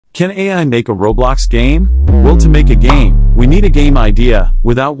Can AI make a Roblox game? Well, to make a game, we need a game idea.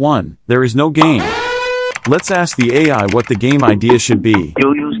 Without one, there is no game. Let's ask the AI what the game idea should be.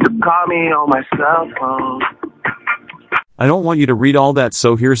 You used to call me on my cell phone. I don't want you to read all that,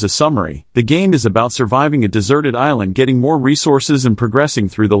 so here's a summary. The game is about surviving a deserted island, getting more resources and progressing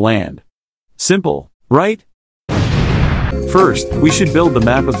through the land. Simple, right? First, we should build the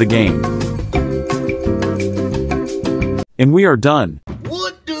map of the game. And we are done.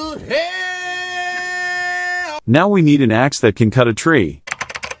 What the hell? Now we need an axe that can cut a tree.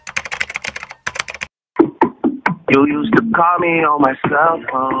 You used to call me on my cell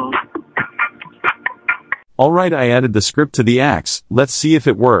phone. Alright, I added the script to the axe. Let's see if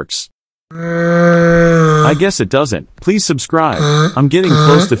it works. I guess it doesn't. Please subscribe. I'm getting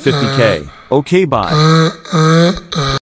close to 50K. Okay, bye.